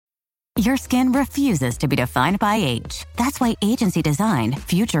Your skin refuses to be defined by age. That's why Agency designed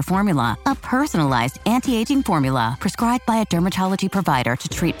Future Formula, a personalized anti-aging formula prescribed by a dermatology provider to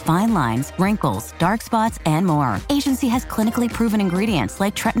treat fine lines, wrinkles, dark spots, and more. Agency has clinically proven ingredients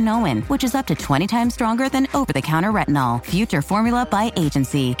like tretinoin, which is up to 20 times stronger than over-the-counter retinol. Future Formula by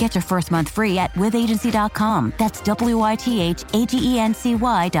Agency. Get your first month free at withagency.com. That's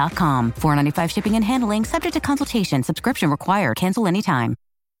WITHAGENCY.com. $4.95 shipping and handling, subject to consultation. Subscription required. Cancel anytime.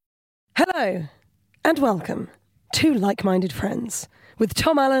 Hello, and welcome to Like-Minded Friends with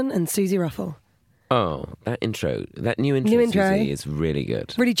Tom Allen and Susie Ruffle. Oh, that new intro, Susie, is really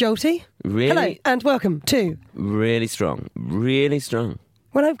good. Really jolty. Really? Hello, and welcome to... Really strong.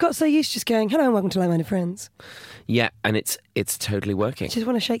 Well, I've got so used to just going, hello and welcome to Like-Minded Friends. Yeah, and it's totally working. I just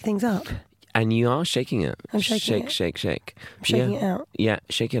want to shake things up. And you are shaking it. I'm shaking it. Shake. I'm shaking it out. Yeah,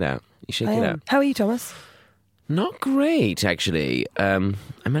 shake it out. You shake I it am. out. How are you, Thomas? Not great, actually. I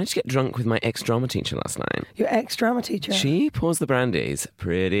managed to get drunk with my ex-drama teacher last night. Your ex-drama teacher? She pours the brandies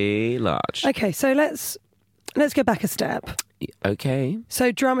pretty large. Okay, so let's go back a step. Okay.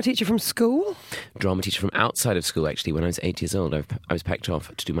 So drama teacher from school? Drama teacher from outside of school, actually. When I was 8 years old, I was packed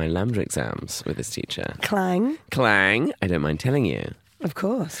off to do my Lambda exams with this teacher. Clang. I don't mind telling you. Of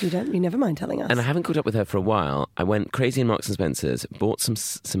course, you never mind telling us. And I haven't caught up with her for a while. I went crazy in Marks and Spencer's, bought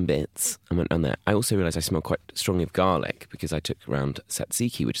some bits, and went on there. I also realised I smell quite strongly of garlic because I took around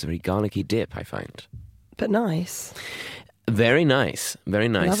tzatziki, which is a very garlicky dip, I find. But nice. Very nice.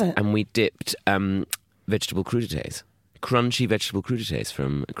 Love it. And we dipped vegetable crudités, crunchy vegetable crudités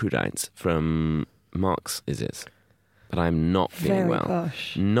from Crudites from Marks is it. But I'm not feeling Very well.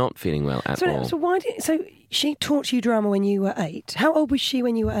 posh. Not feeling well at all. So she taught you drama when you were 8. How old was she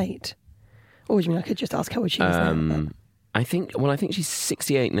when you were 8? Or do you mean I could just ask how old she was now? I think she's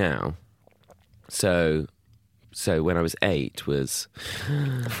 68 now. So when I was 8 was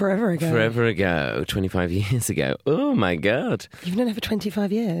Forever ago, 25 years ago. Oh my God. You've known her for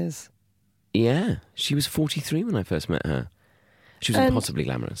 25 years. Yeah, she was 43 when I first met her. She was impossibly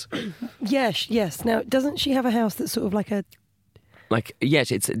glamorous. Yes. Now, doesn't she have a house that's sort of like a...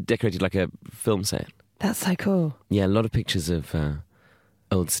 It's decorated like a film set. That's so cool. Yeah, a lot of pictures of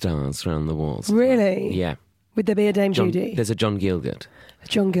old stars around the walls. Really? Yeah. Would there be a Dame Judy? There's a John Gielgud.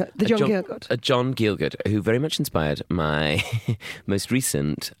 John Gielgud. A John Gielgud, who very much inspired my most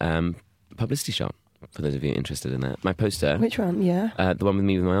recent publicity shot, for those of you interested in that. My poster. Which one? Yeah. The one with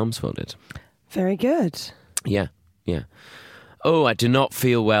me with my arms folded. Very good. Yeah. Oh, I do not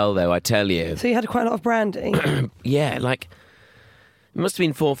feel well, though, I tell you. So you had quite a lot of brandy? Yeah, it must have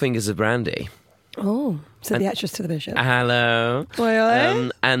been 4 fingers of brandy. Oh, so the actress to the bishop. Hello.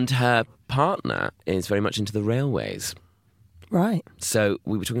 Really? And her partner is very much into the railways. Right. So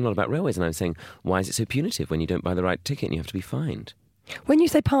we were talking a lot about railways, and I was saying, why is it so punitive when you don't buy the right ticket and you have to be fined? When you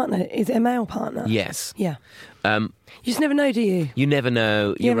say partner, is it a male partner? Yes. Yeah. You just never know, do you? You never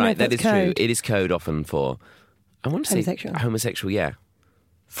know. You're never know right. if That is that's code. true. It is code often for, I want to say homosexual, yeah.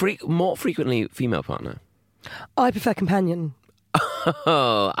 More frequently female partner. I prefer companion.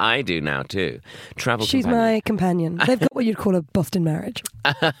 Oh, I do now too. She's my companion. They've got what you'd call a Boston marriage.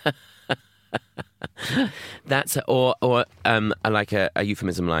 That's like a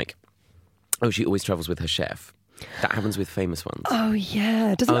euphemism like, oh, she always travels with her chef. That happens with famous ones. Oh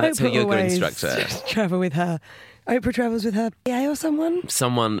yeah, doesn't that's her Oprah yoga always instructor travel with her? Oprah travels with her PA or someone.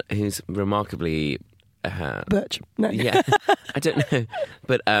 Someone who's remarkably Butch. No. Yeah, I don't know,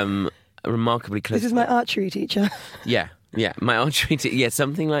 but remarkably close. This is my archery teacher. Yeah, my archery yeah,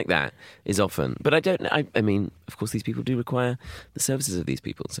 something like that is often. But I mean, of course, these people do require the services of these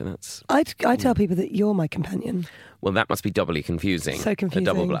people, so that's... I tell people that you're my companion. Well, that must be doubly confusing. So confusing.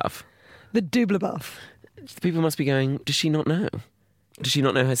 The double bluff. The double bluff. People must be going, does she not know? Does she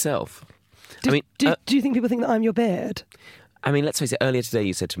not know herself? Do you think people think that I'm your beard? I mean, let's face it, earlier today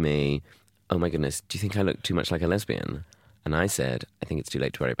you said to me, oh my goodness, do you think I look too much like a lesbian? And I said, I think it's too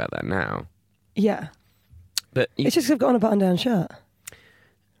late to worry about that now. Yeah. But it's just 'cause I've got on a button-down shirt.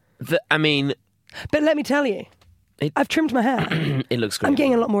 But let me tell you, I've trimmed my hair. It looks great. I'm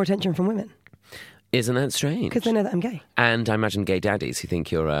getting a lot more attention from women. Isn't that strange? Because they know that I'm gay. And I imagine gay daddies who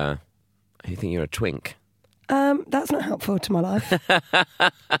think you're a twink. That's not helpful to my life.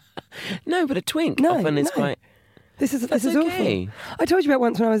 No, but a twink often is quite... This is okay. awful. I told you about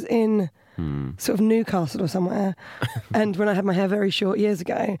once when I was in sort of Newcastle or somewhere, and when I had my hair very short years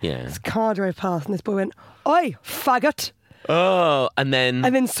ago, this car drove past and this boy went, "Oi, faggot!" Oh, and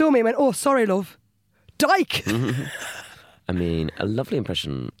then saw me and went, "Oh, sorry, love, dyke." I mean, a lovely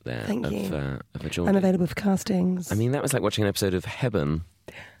impression there. Thank you. Of a Geordie. I'm available for castings. I mean, that was like watching an episode of Heaven.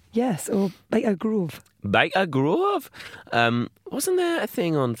 Yes, or Baker Grove. Baker Grove? Wasn't there a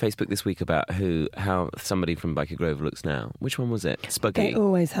thing on Facebook this week about how somebody from Baker Grove looks now? Which one was it? Spuggy. They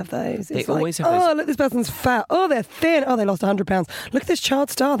always have those. They It's always like, have those. oh, look, this person's fat. Oh, they're thin. Oh, they lost 100 pounds. Look at this child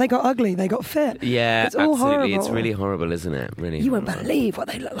star. They got ugly. They got fit. Yeah, it's all absolutely. horrible. It's really horrible, isn't it? Really. You won't horrible. believe what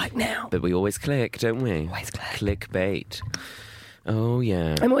they look like now. But we always click, don't we? Always click. Clickbait. Oh,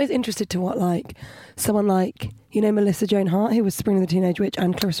 yeah. I'm always interested to what, like, someone like, Melissa Joan Hart, who was Sabrina the Teenage Witch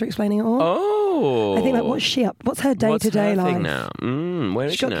and Clarissa Explaining It All. Oh. I think, like, what's she up? What's her day-to-day What's her life? thing now? Where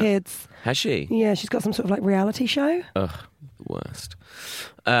is She's she got now? kids. Has she? Yeah, she's got some sort of, like, reality show. Ugh, worst.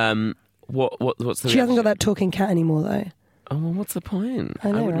 What's the She hasn't got reaction? that talking cat anymore, though. Oh, well, what's the point?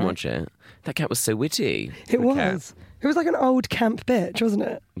 I know, wouldn't right? watch it. That cat was so witty. It The cat. was. It was like an old camp bitch, wasn't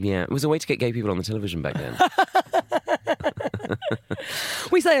it? Yeah, it was a way to get gay people on the television back then.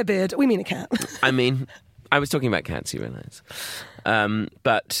 We say a beard, we mean a cat. I mean, I was talking about cats, you realise.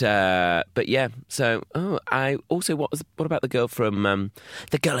 But yeah. So, I also what about the girl from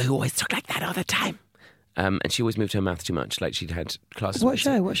the girl who always talked like that all the time? And she always moved her mouth too much, like she'd had classes. What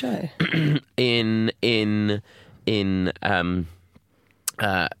show? What show? in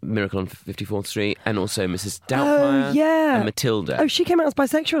Miracle on 54th Street, and also Mrs. Doubtfire. Oh, yeah. And Matilda. Oh, she came out as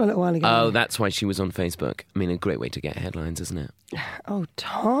bisexual a little while ago. Oh, that's why she was on Facebook. I mean, a great way to get headlines, isn't it? Oh,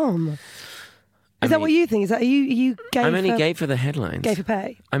 Tom. Is that what you think? Is that are you gay? I'm only gay for the headlines. Gay for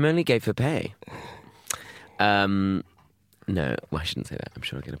pay. I'm only gay for pay. No, well, I shouldn't say that. I'm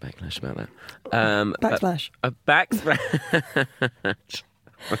sure I'll get a backlash about that. Backslash. A backslash.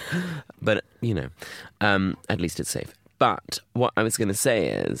 But, at least it's safe. But what I was going to say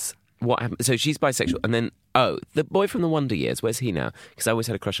is, what happened? So she's bisexual, and then, the boy from the Wonder Years, where's he now? Because I always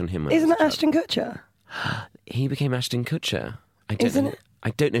had a crush on him. When Isn't I was that a child. Ashton Kutcher? He became Ashton Kutcher. Isn't it?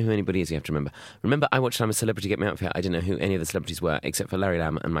 I don't know who anybody is, you have to remember. Remember, I watched I'm a Celebrity, Get Me Out of Here. I didn't know who any of the celebrities were, except for Larry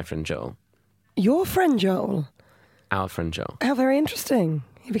Lamb and my friend Joel. Your friend Joel? Our friend Joel. How very interesting.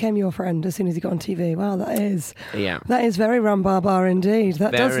 He became your friend as soon as he got on TV. Wow, that is very rumbar indeed.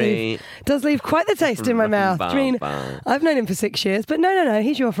 That does leave quite the taste in my mouth. I mean, I've known him for 6 years, but no,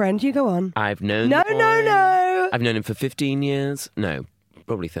 he's your friend. You go on. I've known No. I've known him for 15 years. No,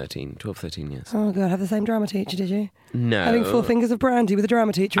 probably 12, 13 years. Oh, God, have the same drama teacher, did you? No. Having 4 fingers of brandy with a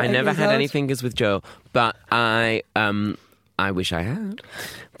drama teacher. I at 8 never years had old? any fingers with Joel, but I wish I had.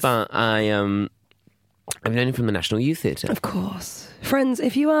 But I've known him from the National Youth Theatre. Of course. Friends,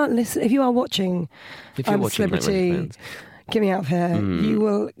 if you are watching If you're watching Like Celebrity, Friends. Get Me Out of Here,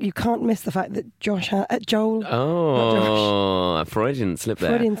 you can't miss the fact that Joel... Oh, a Freudian slip there.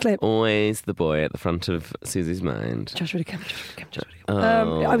 Freudian slip. Always the boy at the front of Susie's mind. Josh Widdicombe.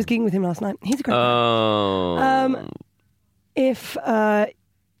 I was gigging with him last night. He's a great guy. Oh. If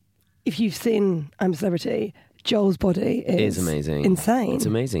you've seen I'm a Celebrity, Joel's body is amazing. insane. It's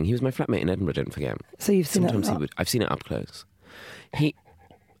amazing. He was my flatmate in Edinburgh, don't forget. So you've seen Sometimes that a he lot. would. I've seen it up close. I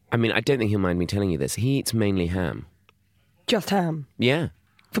don't think he'll mind me telling you this. He eats mainly ham. Just ham Yeah,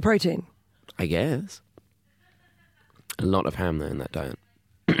 for protein. I guess. A lot of ham, though, in that diet.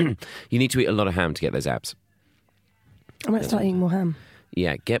 You need to eat a lot of ham to get those abs. I might start eating more ham.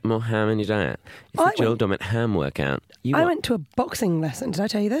 Yeah, get more ham in your diet. It's the Joel Dommett ham workout. I went to a boxing lesson. Did I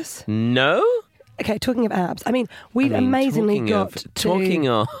tell you this? No? Okay, talking of abs. I mean, we've amazingly Talking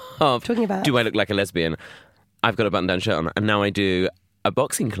of... Talking about Do I look like a lesbian? I've got a button-down shirt on, and now I do a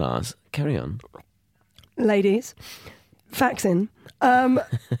boxing class. Carry on. Ladies, facts in.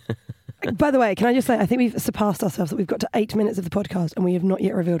 By the way, can I just say, I think we've surpassed ourselves, that we've got to 8 minutes of the podcast and we have not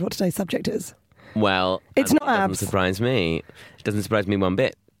yet revealed what today's subject is. Well, It's not it doesn't abs. surprise me. It doesn't surprise me one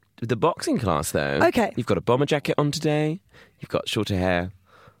bit. The boxing class, though. Okay. You've got a bomber jacket on today. You've got shorter hair.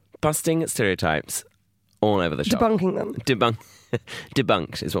 Busting stereotypes all over the shop. Debunking them.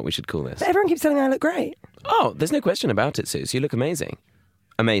 Debunked is what we should call this. But everyone keeps telling me I look great. Oh, there's no question about it, Suze. You look amazing.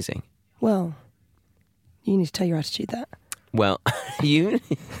 Amazing. Well, you need to tell your attitude that. Well, you...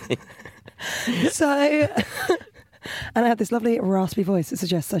 So, and I have this lovely raspy voice that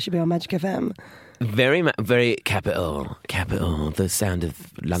suggests I should be on Magic FM. Very capital, the sound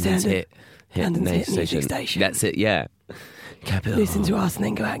of London's hit London's hit station. music station. That's it, yeah. Capital. Listen to us and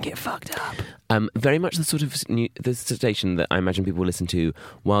then go out and get fucked up. Very much the sort of the station that I imagine people listen to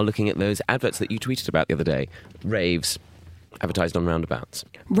while looking at those adverts that you tweeted about the other day. Raves advertised on roundabouts.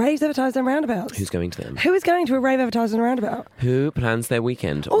 Raves advertised on roundabouts. Who's going to them? Who is going to a rave advertised on a roundabout? Who plans their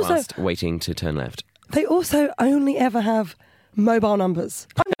weekend Also- whilst waiting to turn left? They also only ever have mobile numbers.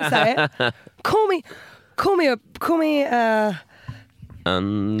 I'm going to say it. Call me. I can't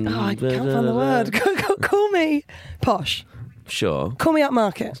find the word. Call me posh. Sure. Call me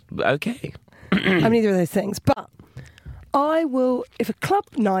upmarket. Okay. I'm neither of those things. But I will, if a club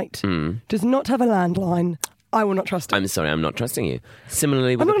night does not have a landline, I will not trust it. I'm sorry, I'm not trusting you.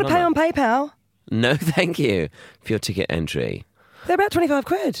 Similarly with I'm not going to pay on PayPal. No, thank you for your ticket entry. They're about 25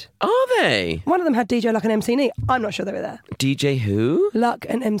 quid. Are they? One of them had DJ Luck and MC Neat. I'm not sure they were there. DJ who? Luck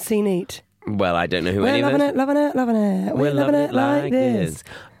and MC Neat. Well, I don't know who any of those. We're loving it. We're loving it like this.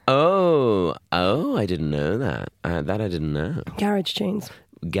 Oh, I didn't know that. That I didn't know. Garage tunes.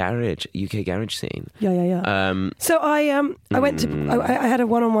 Garage, UK garage scene. Yeah. So I went to, I had a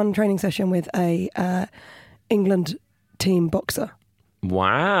one-on-one training session with a England team boxer.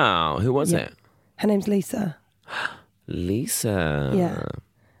 Wow. Who was it? Her name's Lisa. Lisa. Yeah.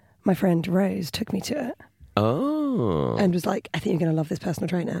 My friend Rose took me to it. Oh. And was like, I think you're going to love this personal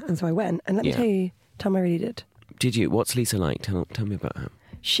trainer. And so I went. And let me tell you, Tom, I really did. Did you? What's Lisa like? Tell me about her.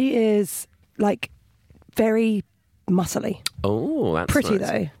 She is like very muscly. Oh, that's pretty nice.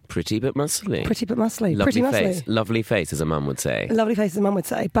 Though. Pretty but muscly. Pretty but muscly. Lovely pretty face. muscly. Lovely face, as a mum would say. Lovely face, as a mum would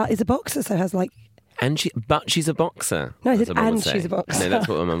say. But is a boxer, so has like... But she's a boxer. No, I said, and she's a boxer. No, that's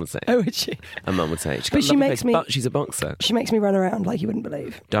what a mum would say. Oh, would she? A mum would say. But she makes me... But she's a boxer. She makes me run around like you wouldn't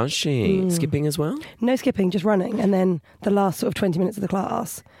believe. Does she? Skipping as well? No skipping, just running. And then the last sort of 20 minutes of the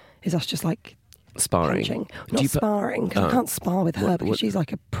class is us just like... Sparring. Punching. Not sparring, because I can't spar with her because she's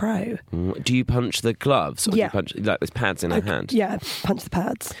like a pro. Do you punch the gloves? Or do you punch, like there's pads in her hand? Yeah, punch the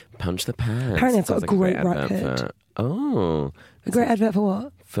pads. Punch the pads. Apparently I've got a great record. A great advert for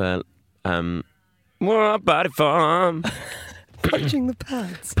what? For, what body farm? Punching the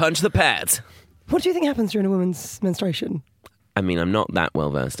pads. Punch the pads. What do you think happens during a woman's menstruation? I mean, I'm not that well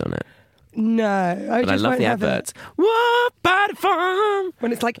versed on it. No, but I love the adverts. What body farm?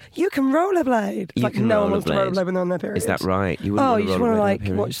 When it's like, you can rollerblade. It's like no one wants to rollerblade when they're on their period. Is that right? You just want to like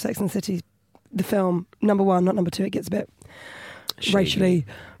watch Sex and the City, the film, number 1, not number 2. It gets a bit racially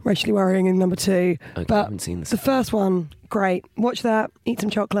worrying in number 2. Okay, but I haven't seen the first one, great. Watch that, eat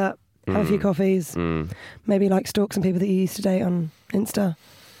some chocolate, have a few coffees, maybe like stalk some people that you used to date on Insta.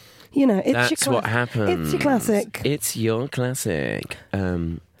 You know, it's that's what happens. It's your classic. It's your classic.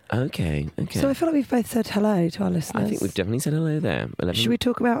 Okay. So I feel like we've both said hello to our listeners. I think we've definitely said hello there. 11. Should we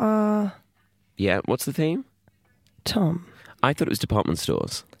talk about our... Yeah, what's the theme? Tom. I thought it was department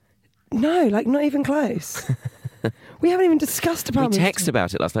stores. No, like not even close. We haven't even discussed department stores. We texted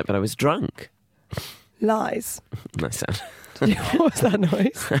about it last night, but I was drunk. Lies. Nice sound. What was that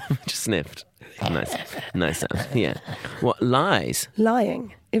noise? Just sniffed. Nice sound. Yeah. What, lies?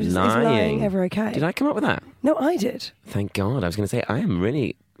 Lying. Is lying ever okay? Did I come up with that? No, I did. Thank God. I was going to say, I am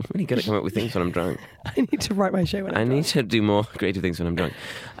really good at coming up with things when I'm drunk. I need to write my show when I'm drunk. I need to do more creative things when I'm drunk.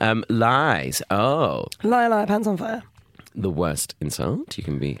 Lies. Oh. Liar, pants on fire. The worst insult you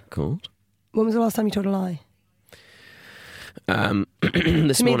can be called. When was the last time you told a lie?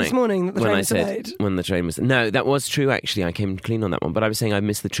 This morning that the train was delayed. When the train was... No, that was true, actually. I came clean on that one. But I was saying I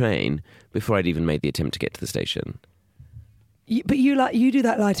missed the train before I'd even made the attempt to get to the station. But you do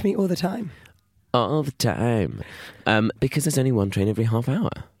that lie to me all the time. All the time. Because there's only one train every half hour.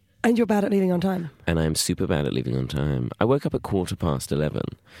 And you're bad at leaving on time. And I am super bad at leaving on time. I woke up at 11:15.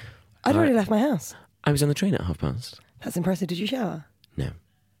 I'd already left my house. I was on the train at 12:30. That's impressive. Did you shower? No.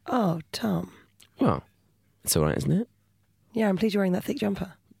 Oh, Tom. Well, it's all right, isn't it? Yeah, I'm pleased you're wearing that thick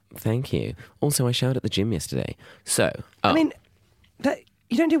jumper. Thank you. Also, I showered at the gym yesterday. So... I mean,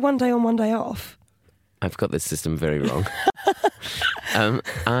 you don't do one day on, one day off. I've got this system very wrong.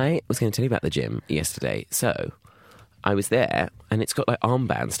 I was going to tell you about the gym yesterday. So, I was there, and it's got like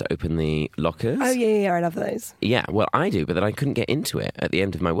armbands to open the lockers. Oh, yeah, I love those. Yeah, well, I do, but then I couldn't get into it at the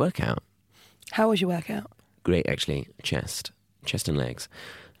end of my workout. How was your workout? Great, actually. Chest and legs.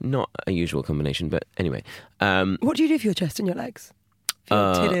 Not a usual combination, but anyway. What do you do for your chest and your legs? For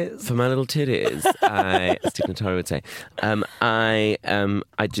your titties? For my little titties, as Tig Notaro would say, I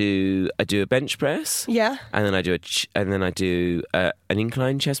do a bench press. Yeah. And then I do an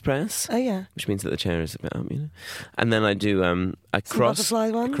incline chest press. Oh yeah. Which means that the chair is a bit up, you know. And then I do a cross. Butterfly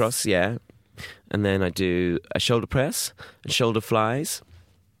ones? A cross, yeah. And then I do a shoulder press and shoulder flies.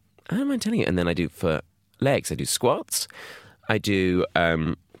 I don't mind telling you. And then I do for legs, I do squats. I do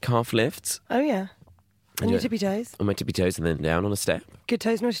calf lifts. Oh yeah. On your tippy toes? On my tippy toes and then down on a step. Good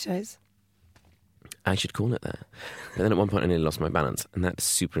toes, naughty toes. I should call it that. But then at one point I nearly lost my balance, and that's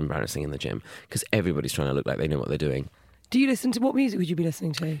super embarrassing in the gym because everybody's trying to look like they know what they're doing. Do you listen to... What music would you be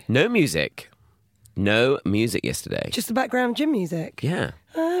listening to? No music. No music yesterday. Just the background gym music? Yeah.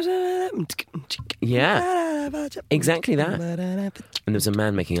 Yeah. Exactly that. And there was a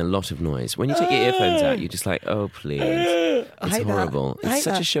man making a lot of noise. When you take your earphones out, you're just like, oh, please. It's horrible. It's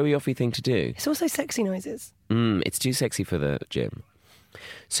such a showy-offy thing to do. It's also sexy noises. It's too sexy for the gym.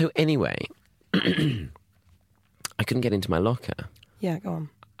 So anyway, I couldn't get into my locker. Yeah, go on.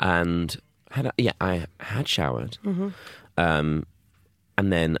 And I had showered. Mm-hmm. And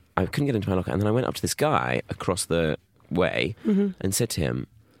then I couldn't get into my locker. And then I went up to this guy across the way and said to him,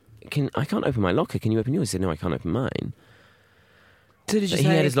 I can't open my locker. Can you open yours? He said, no, I can't open mine. So did you say, he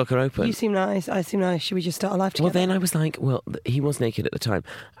had his locker open. You seem nice, I seem nice. Should we just start a life together? Well, then I was like, he was naked at the time.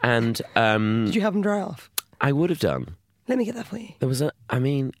 And did you have him dry off? I would have done. Let me get that for you. There was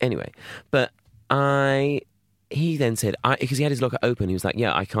anyway. But he then said, because he had his locker open, he was like,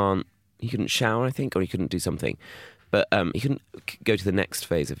 yeah, he couldn't shower, I think, or he couldn't do something. But he couldn't go to the next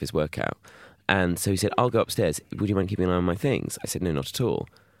phase of his workout. And so he said, I'll go upstairs. Would you mind keeping an eye on my things? I said, no, not at all.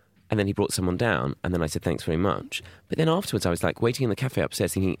 And then he brought someone down, and then I said, thanks very much. But then afterwards, I was like waiting in the cafe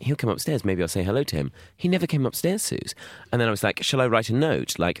upstairs, thinking, he'll come upstairs, maybe I'll say hello to him. He never came upstairs, Suze. And then I was like, shall I write a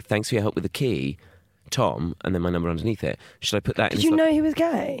note? Like, thanks for your help with the key, Tom, and then my number underneath it. Should I put that in? Did you know he was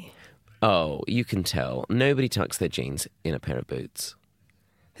gay? Oh, you can tell. Nobody tucks their jeans in a pair of boots.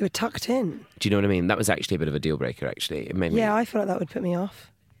 They were tucked in. Do you know what I mean? That was actually a bit of a deal breaker, actually. It made me... Yeah, I feel like that would put me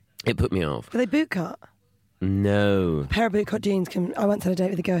off. It put me off. Were they bootcut? No. A pair of bootcut jeans I once had a date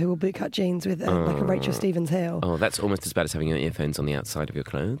with a girl who wore bootcut jeans with like a Rachel Stevens heel. Oh, that's almost as bad as having your earphones on the outside of your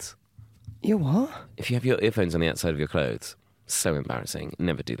clothes. Your what? If you have your earphones on the outside of your clothes, so embarrassing.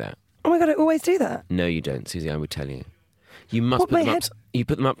 Never do that. Oh my God, I always do that. No, you don't, Susie, I would tell you. You must put them up. You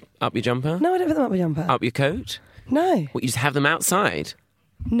put them up your jumper? No, I don't put them up my jumper. Up your coat? No. What, you just have them outside?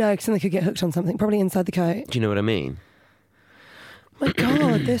 No, because then they could get hooked on something, probably inside the coat. Do you know what I mean? My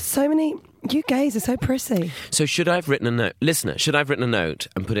God, there's so many... You gays are so prissy. So should I have written a note? Listener, should I have written a note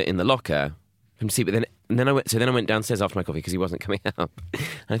and put it in the locker? But then I went downstairs after my coffee because he wasn't coming up. And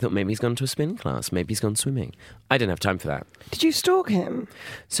I thought maybe he's gone to a spin class. Maybe he's gone swimming. I didn't have time for that. Did you stalk him?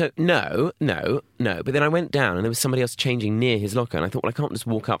 So, no. But then I went down and there was somebody else changing near his locker. And I thought, well, I can't just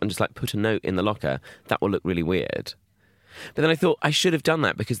walk up and just like put a note in the locker. That will look really weird. But then I thought I should have done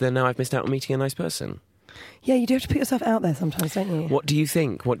that because then now I've missed out on meeting a nice person. Yeah, you do have to put yourself out there sometimes, don't you? What do you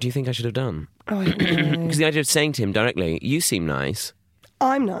think? What do you think I should have done? Oh, I don't know. Because the idea of saying to him directly, you seem nice.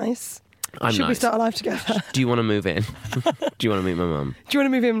 I'm nice. Should we start a life together? Do you want to move in? Do you want to meet my mum? Do you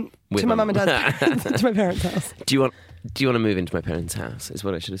want to move in to my mum and dad's to my parents' house? Do you want to move into my parents' house? Is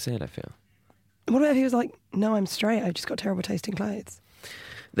what I should have said, I feel. What if he was like, no, I'm straight, I've just got terrible taste in clothes?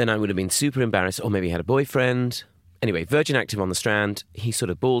 Then I would have been super embarrassed, or maybe he had a boyfriend. Anyway, Virgin Active on the Strand. He's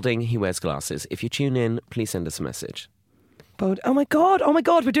sort of balding. He wears glasses. If you tune in, please send us a message. Bold. Oh my God,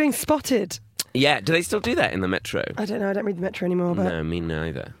 we're doing Spotted. Yeah, do they still do that in the Metro? I don't know, I don't read the Metro anymore. But no, me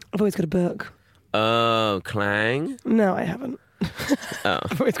neither. I've always got a book. Oh, Clang? No, I haven't. Oh.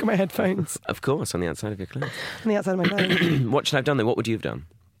 I've always got my headphones. Of course, on the outside of your clothes. On the outside of my clothes. What should I have done then? What would you have done?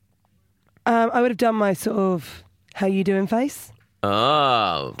 I would have done my sort of how you doing face.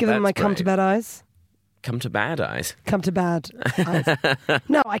 Oh, Give them my come to bed eyes. Come to bad eyes? Come to bad eyes.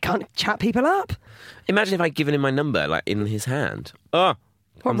 No, I can't chat people up. Imagine if I'd given him my number, like, in his hand. Oh.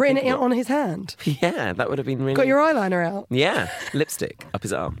 What, written it on his hand? Yeah, that would have been really... Got your eyeliner out? Yeah, lipstick up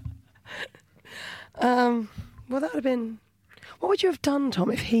his arm. Well, that would have been... What would you have done,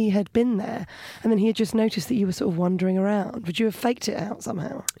 Tom, if he had been there and then he had just noticed that you were sort of wandering around? Would you have faked it out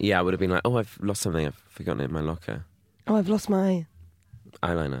somehow? Yeah, I would have been like, oh, I've lost something. I've forgotten it in my locker. Oh, I've lost my...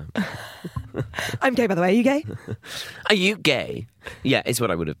 eyeliner. I'm gay, by the way. Are you gay? Are you gay? Yeah, it's what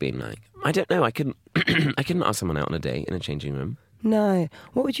I would have been like. I don't know. I couldn't ask someone out on a date in a changing room. No.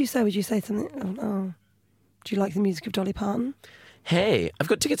 What would you say? Would you say something... Oh, do you like the music of Dolly Parton? Hey, I've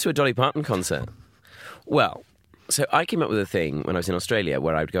got tickets to a Dolly Parton concert. Well, so I came up with a thing when I was in Australia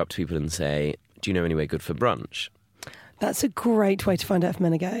where I would go up to people and say, do you know anywhere good for brunch? That's a great way to find out if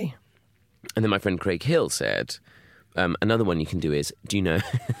men are gay. And then my friend Craig Hill said... another one you can do is, do you know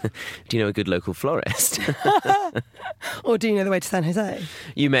a good local florist? Or do you know the way to San Jose?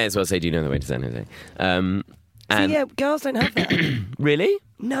 You may as well say, do you know the way to San Jose? And yeah, girls don't have that. Really?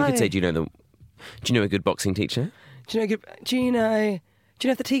 No. I could say, do you know a good boxing teacher? Do you know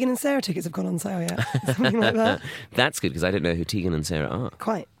if the Tegan and Sarah tickets have gone on sale yet? Something like that. That's good, because I don't know who Tegan and Sarah are.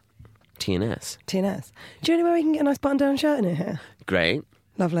 Quite. TNS. Do you know anywhere we can get a nice button-down shirt in here? Great.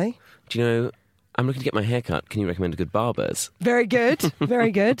 Lovely. Do you know... I'm looking to get my hair cut. Can you recommend a good barber's? Very good. Very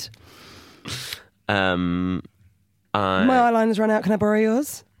good. My eyeliner's run out. Can I borrow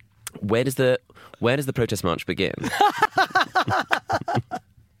yours? Where does the protest march begin?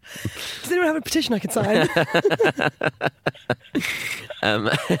 Does anyone have a petition I could sign?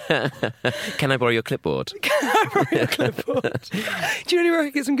 Can I borrow your clipboard? Can I borrow your clipboard? Do you know anywhere I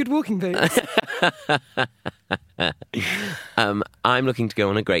could get some good walking boots? I'm looking to go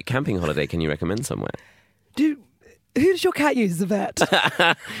on a great camping holiday. Can you recommend somewhere? Who does your cat use as a vet?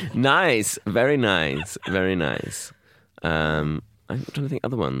 Nice. Very nice. Very nice. I'm trying to think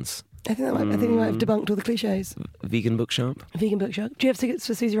other ones. I think we might have debunked all the cliches. Vegan bookshop. Vegan bookshop. Do you have tickets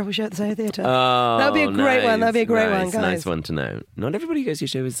for Susie Ruffles show at the Soho Theatre? Oh, that would be a great one. That would be a great one, guys. Nice one to know. Not everybody who goes to your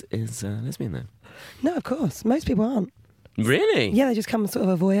show is lesbian, though. No, of course. Most people aren't. Really? Yeah, they just come sort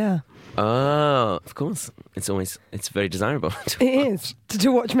of a voyeur. Oh, of course. It's very desirable. It is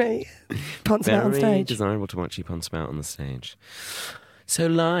to watch me ponce about on stage. Very desirable to watch you ponce about on the stage. So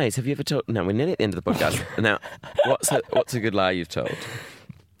lies. Have you ever told? No, we're nearly at the end of the podcast. Now, what's a good lie you've told?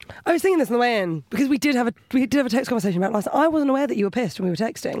 I was thinking this on the way in because we did have a text conversation about it last night. I wasn't aware that you were pissed when we were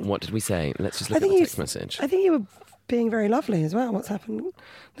texting. What did we say? Let's just look at the text message. I think you were being very lovely as well. What's happened?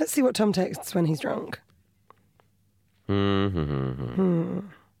 Let's see what Tom texts when he's drunk.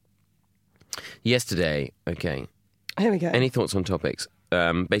 Yesterday, okay. Here we go. Any thoughts on topics?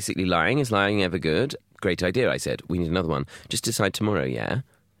 Basically, lying. Is lying ever good? Great idea, I said. We need another one. Just decide tomorrow, yeah?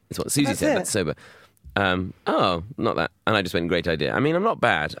 That's what Susie said. That's sober. Oh, not that. And I just went, great idea. I mean, I'm not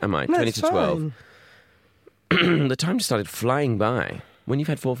bad, am I? No, 20 to 12. The time just started flying by when you've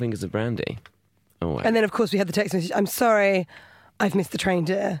had 4 fingers of brandy. Oh, and then, of course, we had the text message. I'm sorry, I've missed the train,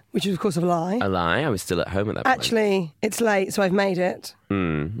 dear, which is, of course, a lie. A lie? I was still at home at that point. Actually, it's late, so I've made it.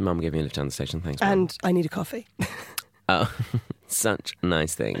 Mum gave me a lift down the station. Thanks, Mum. And I need a coffee. Oh, such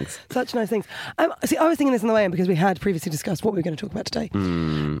nice things. Such nice things. See, I was thinking this on the way in because we had previously discussed what we were going to talk about today. A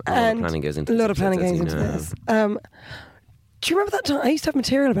lot of planning goes into this. A lot of planning goes into this. Do you remember that time? I used to have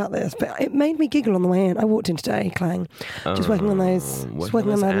material about this, but it made me giggle on the way in. I walked in today, Clang, just working on those, just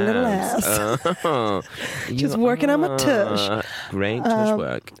working on that little ass. Just working on my tush. Great tush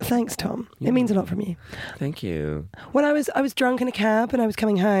work. Thanks, Tom. It means a lot from you. Thank you. When I was drunk in a cab and I was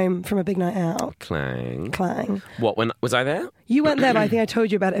coming home from a big night out. Clang. What, when was I there? You weren't there, but I think I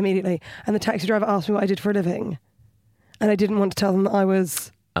told you about it immediately. And the taxi driver asked me what I did for a living. And I didn't want to tell them that I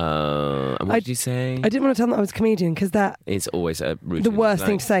was... and what did you say? I didn't want to tell them that I was a comedian because that is always a routine. The worst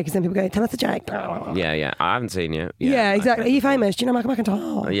thing to say because then people go, tell us a joke. Yeah. I haven't seen you. Yeah, exactly. Are you famous? Do you know Michael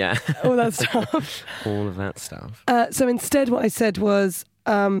McIntyre? Yeah. All that stuff. All of that stuff. So instead what I said was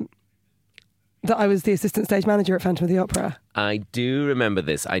that I was the assistant stage manager at Phantom of the Opera. I do remember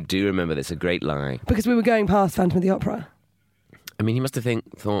this. A great lie. Because we were going past Phantom of the Opera. I mean, he must have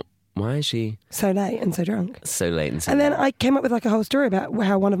thought, why is she so late and so drunk? And then I came up with like a whole story about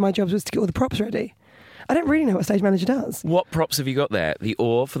how one of my jobs was to get all the props ready. I don't really know what a stage manager does. What props have you got there? The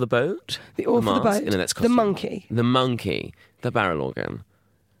oar for the boat? The oar for the boat. No, that's the monkey. The monkey. The barrel organ.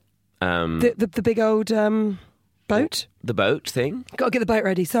 The big old boat. The boat thing? Got to get the boat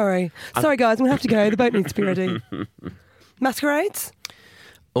ready. Sorry, guys, I'm going to have to go. The boat needs to be ready. Masquerades?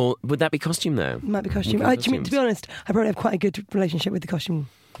 Or would that be costume, though? Might be costume. To be honest, I probably have quite a good relationship with the costume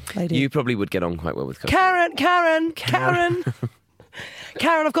lady. You probably would get on quite well with costume. Karen! Karen,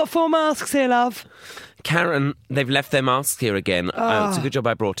 I've got 4 masks here, love. Karen, they've left their masks here again. It's a good job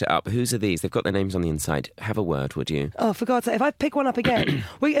I brought it up. Whose are these? They've got their names on the inside. Have a word, would you? Oh, for God's sake, if I pick one up again,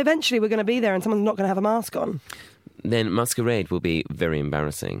 eventually we're going to be there and someone's not going to have a mask on. Then masquerade will be very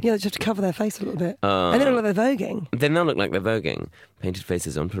embarrassing. Yeah, they just have to cover their face a little bit. And then look like they're voguing. Then they'll look like they're voguing. Painted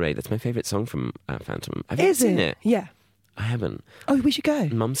Faces on Parade. That's my favourite song from Phantom. Have you seen it? Yeah. I haven't. Oh, we should go.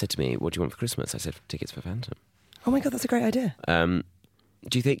 Mum said to me, what do you want for Christmas? I said, tickets for Phantom. Oh my God, that's a great idea. Do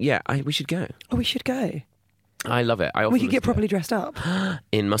you think, we should go? Oh, we should go. I love it. We could get properly dressed up.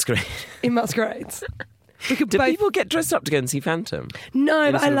 In masquerade. In masquerades. Do people get dressed up to go and see Phantom?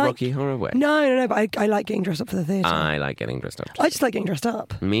 No, but I like... Rocky Horror way? No, but I like getting dressed up for the theatre. I like getting dressed up. I just like getting dressed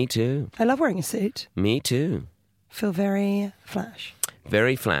up. Me too. I love wearing a suit. Me too. Feel very flash.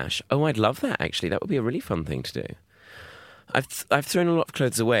 Very flash. Oh, I'd love that, actually. That would be a really fun thing to do. I've thrown a lot of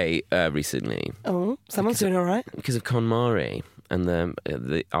clothes away recently. Oh, someone's doing all right. Because of KonMari and the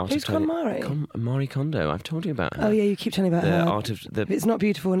art Who's of... Who's KonMari? Marie Kondo. I've told you about her. Oh, yeah, you keep telling me about her. The art of... If it's not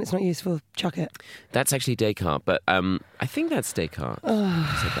beautiful and it's not useful, chuck it. That's actually Descartes, but I think that's Descartes.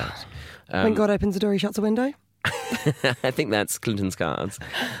 Oh. Said that. When God opens a door, he shuts a window? I think that's Clinton's cards.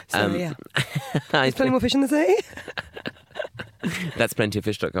 So, yeah. There's plenty more fish in the sea? That's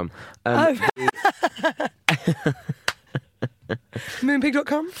plentyoffish.com.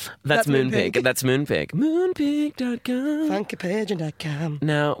 Moonpig.com? That's Moonpig. That's Moonpig. Moonpig.com. Funkypigeon.com.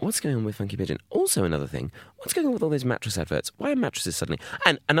 Now, what's going on with Funky Pigeon? Also another thing, what's going on with all those mattress adverts? Why are mattresses suddenly...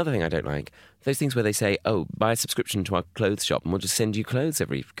 And another thing I don't like, those things where they say, oh, buy a subscription to our clothes shop and we'll just send you clothes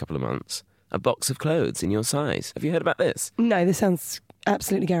every couple of months. A box of clothes in your size. Have you heard about this? No, this sounds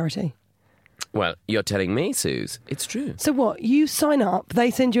absolutely garrity. Well, you're telling me, Suze. It's true. So what? You sign up,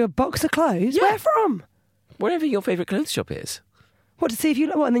 they send you a box of clothes? Yeah. Where from? Wherever your favourite clothes shop is. What, to see if you...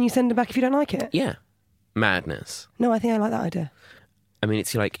 What, and then you send them back if you don't like it? Yeah. Madness. No, I think I like that idea. I mean,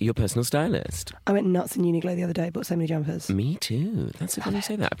 it's like your personal stylist. I went nuts in Uniqlo the other day, bought so many jumpers. Me too. That's so funny you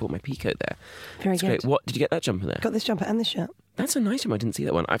say that. I bought my peacoat there. Very That's good. Great. What, did you get that jumper there? Got this jumper and this shirt. That's a nice one. I didn't see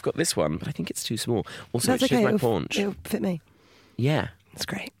that one. I've got this one, but I think it's too small. Also, That's it shows okay. my paunch. It'll fit me. Yeah. It's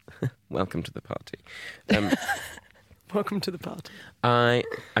great. Welcome to the party. Welcome to the party.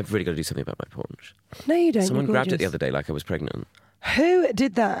 I've really got to do something about my paunch. No, you don't. Someone grabbed it the other day like I was pregnant. Who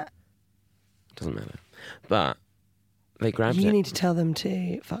did that? Doesn't matter. But they grabbed it. You need to tell them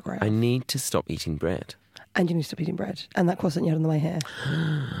to fuck right. I need to stop eating bread. And you need to stop eating bread. And that croissant you had on the way here.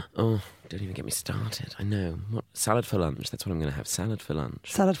 Oh, don't even get me started. I know. What? Salad for lunch. That's what I'm going to have. Salad for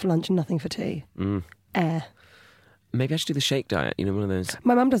lunch. Salad for lunch and nothing for tea. Air. Maybe I should do the shake diet. You know, one of those.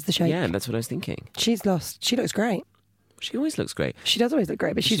 My mum does the shake. Yeah, that's what I was thinking. She's lost. She looks great. She always looks great. She does always look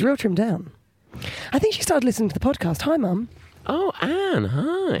great, but she's real trimmed down. I think she started listening to the podcast. Hi, Mum. Oh, Anne,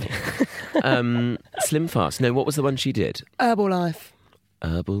 hi. Slim Fast. No, what was the one she did? Herbalife.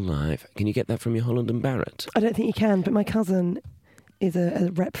 Herbalife. Can you get that from your Holland and Barrett? I don't think you can, but my cousin is a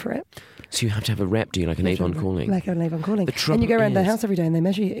rep for it. So you have to have a rep, do you, like an Avon Calling? Like an Avon Calling. The trouble and you go around their is- house every day and they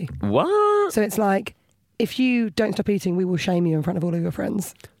measure you. What? So it's like, if you don't stop eating, we will shame you in front of all of your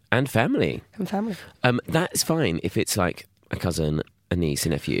friends. And family. And family. That's fine if it's like a cousin, a niece, a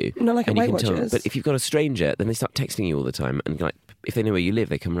nephew. Not like and a you Weight can tell- Watchers. But if you've got a stranger, then they start texting you all the time. And like, if they know where you live,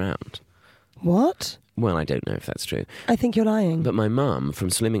 they come round. What? Well, I don't know if that's true. I think you're lying. But my mum from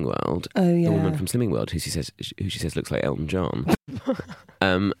Slimming World, Oh, yeah. the woman from Slimming World, who she says looks like Elton John.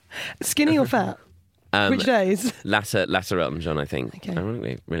 Skinny or fat? Which days? Latter Elton John, I think. Okay.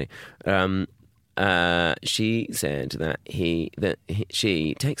 Ironically, really. She said that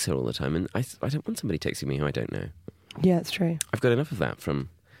she texts her all the time, and I don't want somebody texting me who I don't know. Yeah, it's true. I've got enough of that from,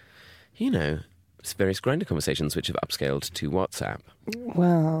 various Grindr conversations which have upscaled to WhatsApp.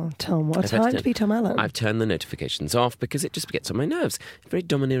 Wow, Tom, what a time to be Tom Allen. I've turned the notifications off because it just gets on my nerves. It's a very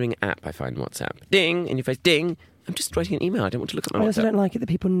domineering app, I find, WhatsApp. Ding, in your face, ding. I'm just writing an email. I don't want to look at my WhatsApp. I also don't like it that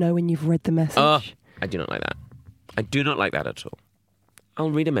people know when you've read the message. Oh, I do not like that. I do not like that at all.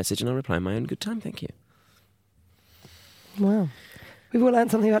 I'll read a message and I'll reply in my own good time, thank you. Wow. We've all learned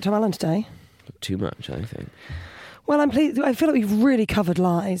something about Tom Allen today. Too much, I think. Well, I'm pleased. I feel like we've really covered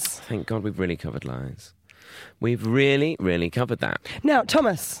lies. Thank God we've really covered lies. We've really, really covered that. Now,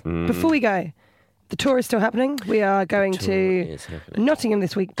 Thomas, before we go, the tour is still happening. We are going to Nottingham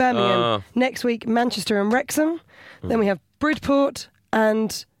this week, Birmingham next week, Manchester and Wrexham. Then we have Bridport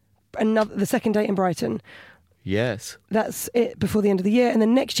and the second date in Brighton. Yes. That's it before the end of the year. And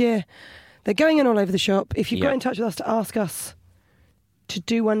then next year, they're going in all over the shop. If you've got in touch with us to ask us to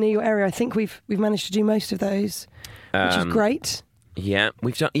do one near your area, I think we've managed to do most of those, which is great. Yeah,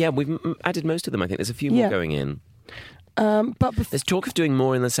 we've added most of them. I think there's a few more going in. But there's talk of doing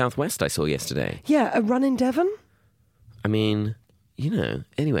more in the southwest. I saw yesterday. Yeah, a run in Devon. I mean,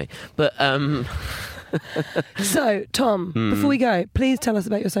 anyway, but So, Tom, before we go, please tell us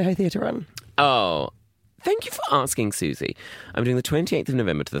about your Soho Theatre run. Oh, thank you for asking, Susie. I'm doing the 28th of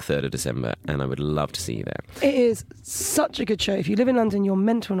November to the 3rd of December, and I would love to see you there. It is such a good show. If you live in London, you're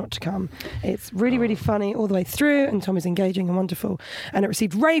mental not to come. It's really, really funny all the way through, and Tom is engaging and wonderful. And it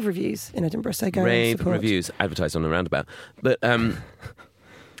received rave reviews in Edinburgh, so go and support. Rave reviews, advertised on the roundabout. But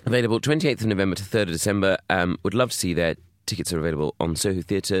available 28th of November to 3rd of December. Would love to see you there. Tickets are available on Soho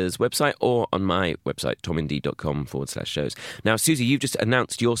Theatre's website or on my website, tomindeed.com/shows. Now, Susie, you've just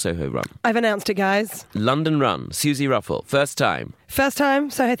announced your Soho run. I've announced it, guys. London run, Susie Ruffle, first time. First time,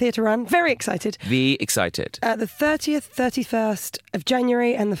 Soho Theatre run. Very excited. Be excited. The 30th, 31st of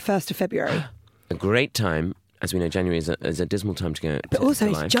January and the 1st of February. A great time. As we know, January is a dismal time to go. But also,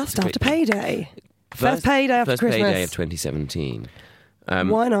 it's just after payday. First payday after Christmas. First payday of 2017.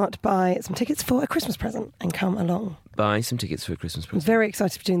 Why not buy some tickets for a Christmas present and come along? Buy some tickets for a Christmas present. I'm very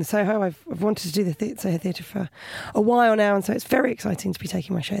excited to be doing the Soho. I've wanted to do the Soho Theatre for a while now, and so it's very exciting to be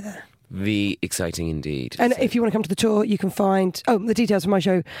taking my show there. Very exciting indeed. And if you want to come to the tour, you can find the details for my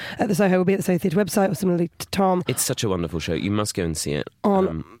show at the Soho will be at the Soho Theatre website, or similarly to Tom. It's such a wonderful show. You must go and see it.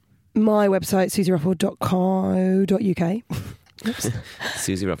 On my website, susieruffle.co.uk.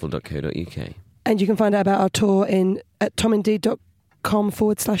 susieruffle.co.uk. And you can find out about our tour at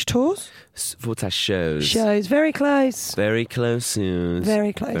tomindeed.com/tours. /shows. Shows. Very close. Very close, Suze.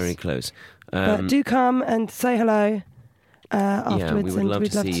 Very close. Very close. But do come and say hello afterwards. Yeah, we would love to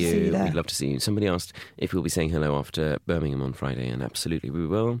see you. there. We'd love to see you. Somebody asked if we'll be saying hello after Birmingham on Friday, and absolutely we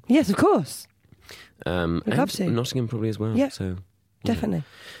will. Yes, of course. We'd love to. Nottingham probably as well. Yeah. So Definitely.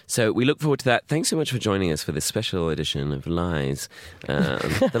 So we look forward to that. Thanks so much for joining us for this special edition of Lies.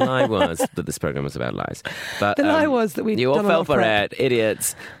 The lie was that this program was about lies. But the lie was that you all fell for it,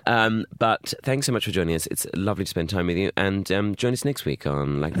 idiots. But thanks so much for joining us. It's lovely to spend time with you. And join us next week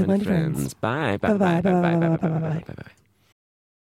on Like Minded Friends. Bye. Bye. Bye. Bye. Bye. Bye. Bye. Bye. Bye. Bye.